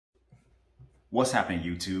What's happening,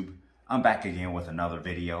 YouTube? I'm back again with another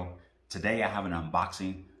video. Today I have an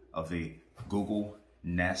unboxing of the Google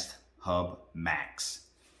Nest Hub Max.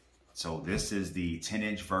 So this is the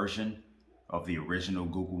 10-inch version of the original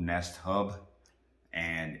Google Nest Hub,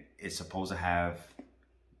 and it's supposed to have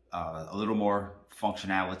a little more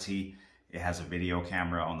functionality. It has a video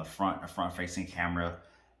camera on the front, a front-facing camera.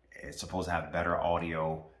 It's supposed to have better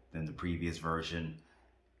audio than the previous version,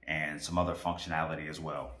 and some other functionality as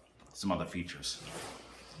well, some other features.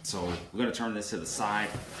 So we're gonna turn this to the side,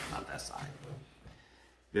 not that side.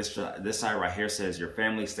 This side right here says your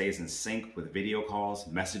family stays in sync with video calls,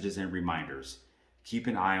 messages, and reminders. Keep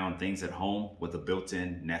an eye on things at home with a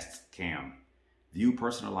built-in Nest Cam. View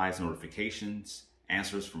personalized notifications,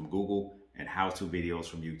 answers from Google, and how-to videos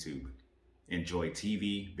from YouTube. Enjoy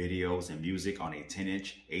TV, videos, and music on a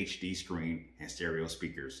 10-inch HD screen and stereo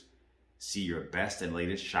speakers. See your best and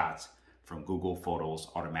latest shots from Google Photos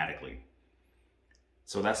automatically.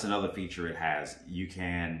 So that's another feature it has. You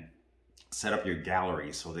can set up your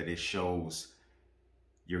gallery so that it shows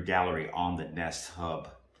your gallery on the Nest Hub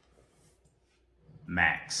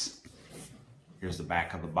Max. Here's the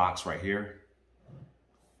back of the box right here.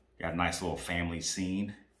 Got a nice little family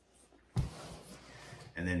scene.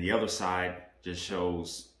 And then the other side just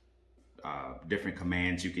shows different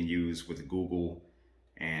commands you can use with Google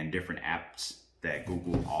and different apps that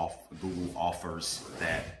Google offers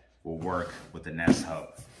that will work with the Nest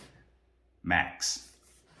Hub Max.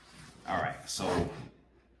 All right, so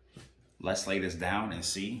let's lay this down and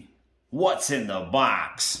see what's in the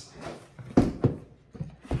box.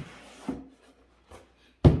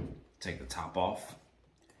 Take the top off,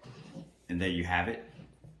 and there you have it.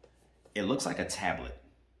 It looks like a tablet.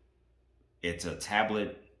 It's a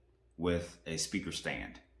tablet with a speaker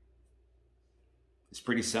stand. It's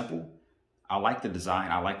pretty simple. I like the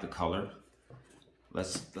design. I like the color.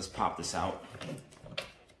 Let's pop this out.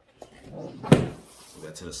 Put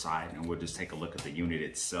that to the side, and we'll just take a look at the unit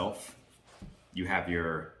itself. You have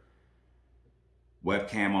your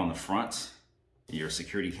webcam on the front, your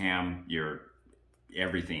security cam, your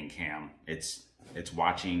everything cam. It's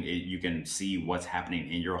watching. You can see what's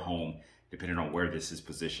happening in your home depending on where this is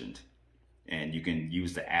positioned, and you can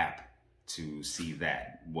use the app to see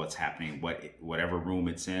that what's happening, whatever room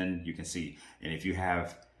it's in, you can see. And if you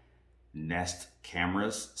have Nest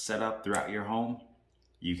cameras set up throughout your home,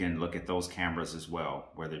 you can look at those cameras as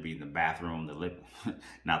well, whether it be in the bathroom,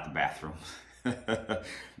 not the bathroom,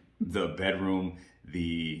 the bedroom,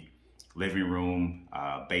 the living room,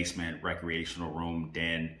 basement, recreational room,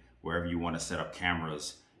 den, wherever you want to set up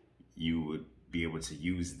cameras, you would be able to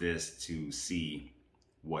use this to see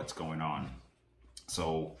what's going on.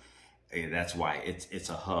 So that's why it's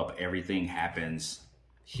a hub. Everything happens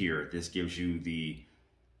here. This gives you the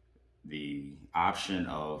option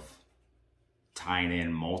of tying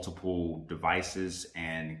in multiple devices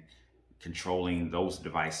and controlling those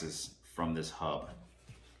devices from this hub.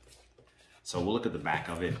 So we'll look at the back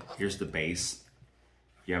of it. Here's the base.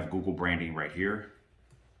 You have Google branding right here.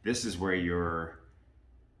 This is where your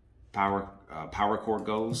power cord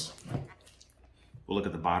goes. We'll look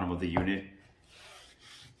at the bottom of the unit.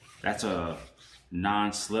 That's a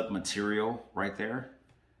non-slip material right there,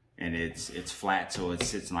 and it's flat, so it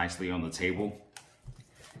sits nicely on the table.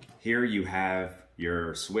 Here you have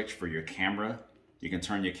your switch for your camera. You can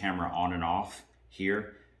turn your camera on and off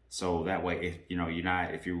here, so that way,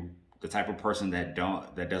 if you're the type of person that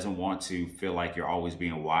doesn't want to feel like you're always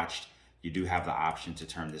being watched, you do have the option to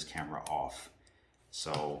turn this camera off.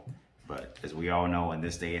 So, but as we all know, in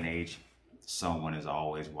this day and age, someone is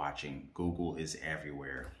always watching. Google is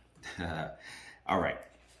everywhere. All right,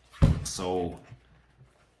 so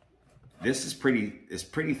this is pretty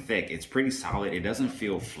thick. It's pretty solid. It doesn't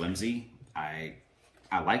feel flimsy. I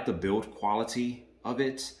like the build quality of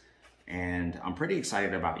it, and I'm pretty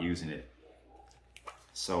excited about using it.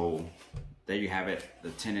 So there you have it, the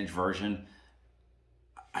 10-inch version.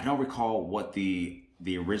 I don't recall what the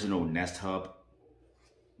original Nest Hub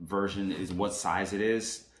version is, what size it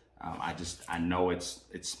is. I know it's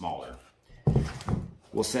smaller.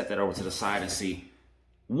 We'll set that over to the side and see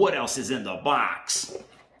what else is in the box.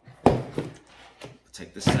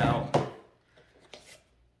 Take this out.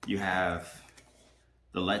 You have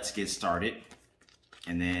the Let's Get Started,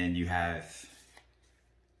 and then you have,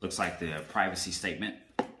 looks like the privacy statement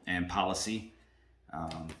and policy.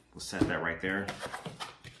 We'll set that right there.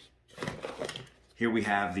 Here we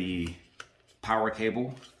have the power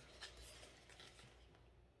cable.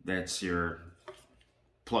 That's your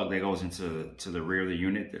plug that goes into the rear of the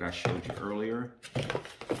unit that I showed you earlier.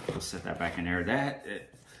 We'll set that back in there.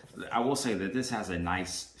 I will say that this has a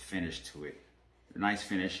nice finish to it. A nice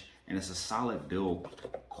finish, and it's a solid build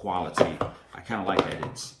quality. I kind of like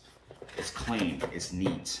that. It's clean, it's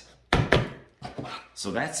neat. So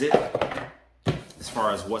that's it as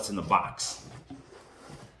far as what's in the box.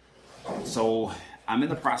 So I'm in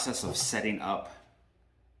the process of setting up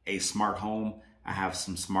a smart home. I have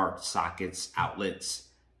some smart sockets, outlets,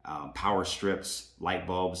 power strips, light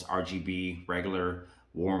bulbs, RGB, regular,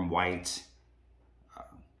 warm white.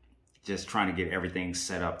 Just trying to get everything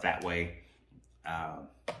set up that way.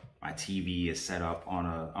 My TV is set up on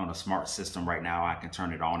a smart system right now. I can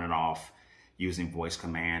turn it on and off using voice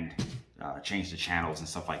command, change the channels and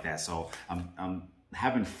stuff like that. So I'm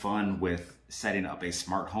having fun with setting up a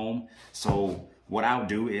smart home. So what I'll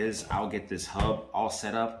do is I'll get this hub all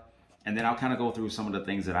set up, and then I'll kind of go through some of the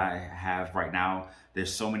things that I have right now.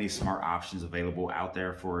 There's so many smart options available out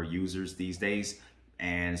there for users these days,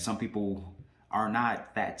 and some people are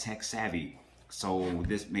not that tech savvy. So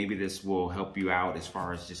maybe this will help you out as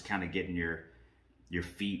far as just kind of getting your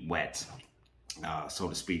feet wet, so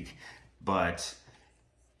to speak. But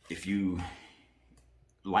if you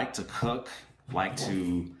like to cook, like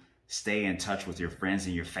to stay in touch with your friends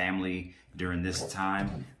and your family during this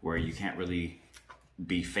time where you can't really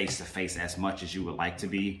be face to face as much as you would like to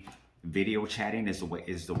be, video chatting is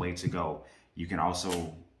the way to go. You can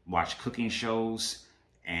also watch cooking shows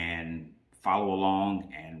and follow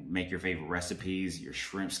along and make your favorite recipes, your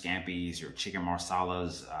shrimp scampis, your chicken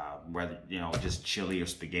marsalas, whether, just chili or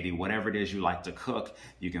spaghetti, whatever it is you like to cook,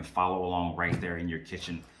 you can follow along right there in your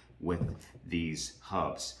kitchen with these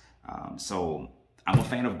hubs. So I'm a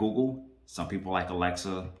fan of Google. Some people like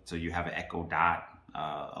Alexa, so you have an Echo Dot,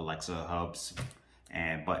 Alexa hubs,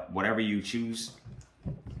 but whatever you choose,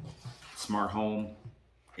 smart home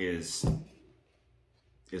is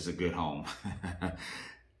a good home.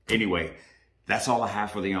 Anyway, that's all I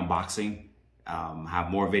have for the unboxing. I have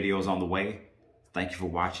more videos on the way. Thank you for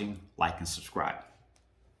watching. Like and subscribe.